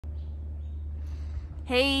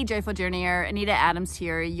Hey, Joyful Journeyer, Anita Adams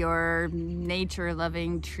here, your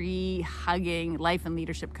nature-loving, tree-hugging life and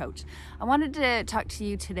leadership coach. I wanted to talk to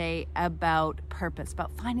you today about purpose,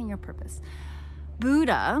 about finding your purpose.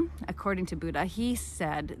 Buddha, according to Buddha, he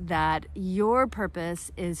said that your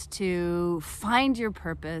purpose is to find your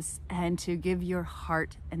purpose and to give your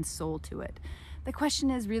heart and soul to it. The question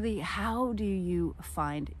is really, how do you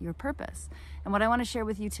find your purpose? And what I want to share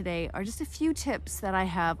with you today are just a few tips that I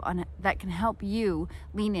have on that can help you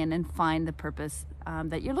lean in and find the purpose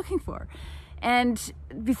that you're looking for. And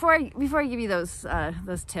before I give you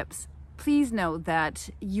those tips, please know that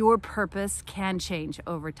your purpose can change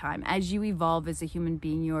over time. As you evolve as a human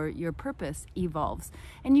being, your purpose evolves,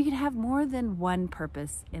 and you can have more than one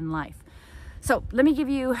purpose in life. So let me give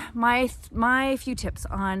you my few tips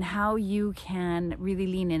on how you can really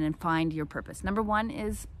lean in and find your purpose. Number one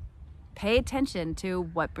is pay attention to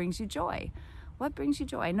what brings you joy. What brings you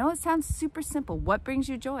joy? I know it sounds super simple. What brings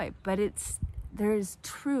you joy? But there's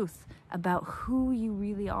truth about who you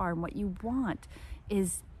really are, and what you want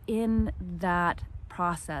is in that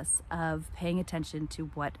process of paying attention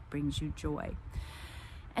to what brings you joy.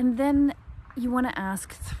 And then you want to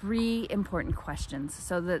ask three important questions.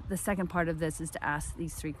 So the second part of this is to ask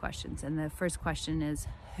these three questions. And the first question is,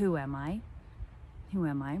 who am I? Who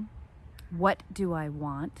am I? What do I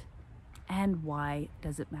want? And why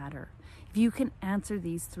does it matter? If you can answer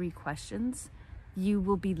these three questions, you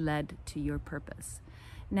will be led to your purpose.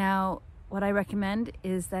 Now, what I recommend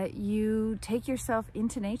is that you take yourself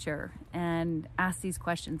into nature and ask these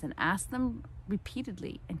questions, and ask them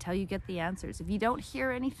repeatedly until you get the answers. If you don't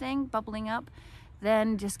hear anything bubbling up,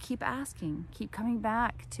 then just keep asking, keep coming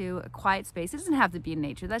back to a quiet space. It doesn't have to be in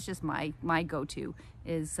nature. That's just my go-to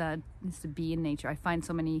is to be in nature. I find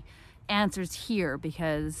so many answers here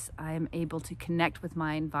because I am able to connect with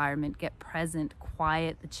my environment, get present,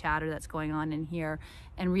 quiet the chatter that's going on in here,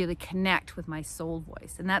 and really connect with my soul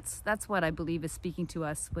voice. And that's what I believe is speaking to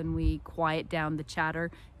us when we quiet down the chatter.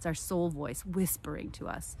 It's our soul voice whispering to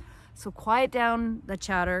us. So quiet down the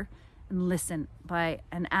chatter and listen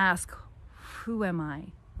and ask, who am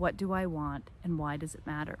I? What do I want? And why does it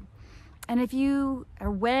matter? And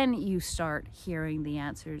when you start hearing the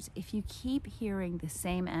answers, if you keep hearing the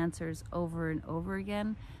same answers over and over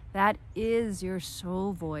again, that is your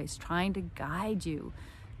soul voice trying to guide you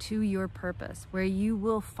to your purpose, where you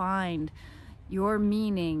will find your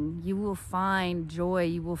meaning, you will find joy,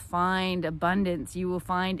 you will find abundance, you will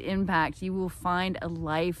find impact, you will find a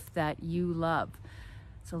life that you love.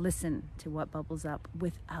 So listen to what bubbles up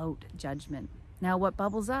without judgment. Now, what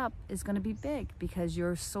bubbles up is going to be big because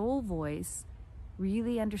your soul voice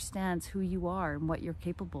really understands who you are and what you're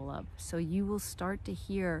capable of. So you will start to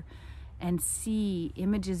hear and see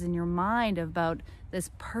images in your mind about this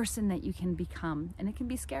person that you can become. And it can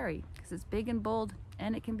be scary because it's big and bold,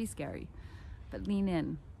 and it can be scary. But lean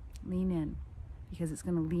in, because it's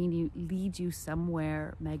going to lead you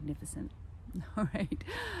somewhere magnificent. All right.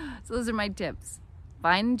 So those are my tips.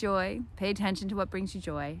 Find joy, pay attention to what brings you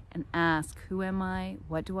joy, and ask, who am I?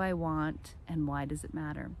 What do I want? And why does it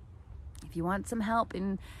matter? If you want some help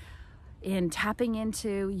in tapping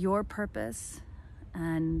into your purpose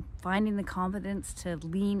and finding the confidence to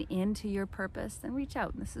lean into your purpose, then reach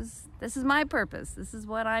out. This is my purpose. This is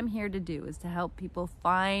what I'm here to do, is to help people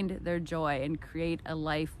find their joy and create a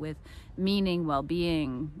life with meaning,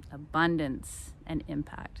 well-being, abundance, and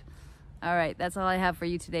impact. All right, that's all I have for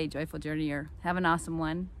you today, Joyful Journeyer. Have an awesome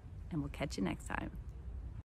one, and we'll catch you next time.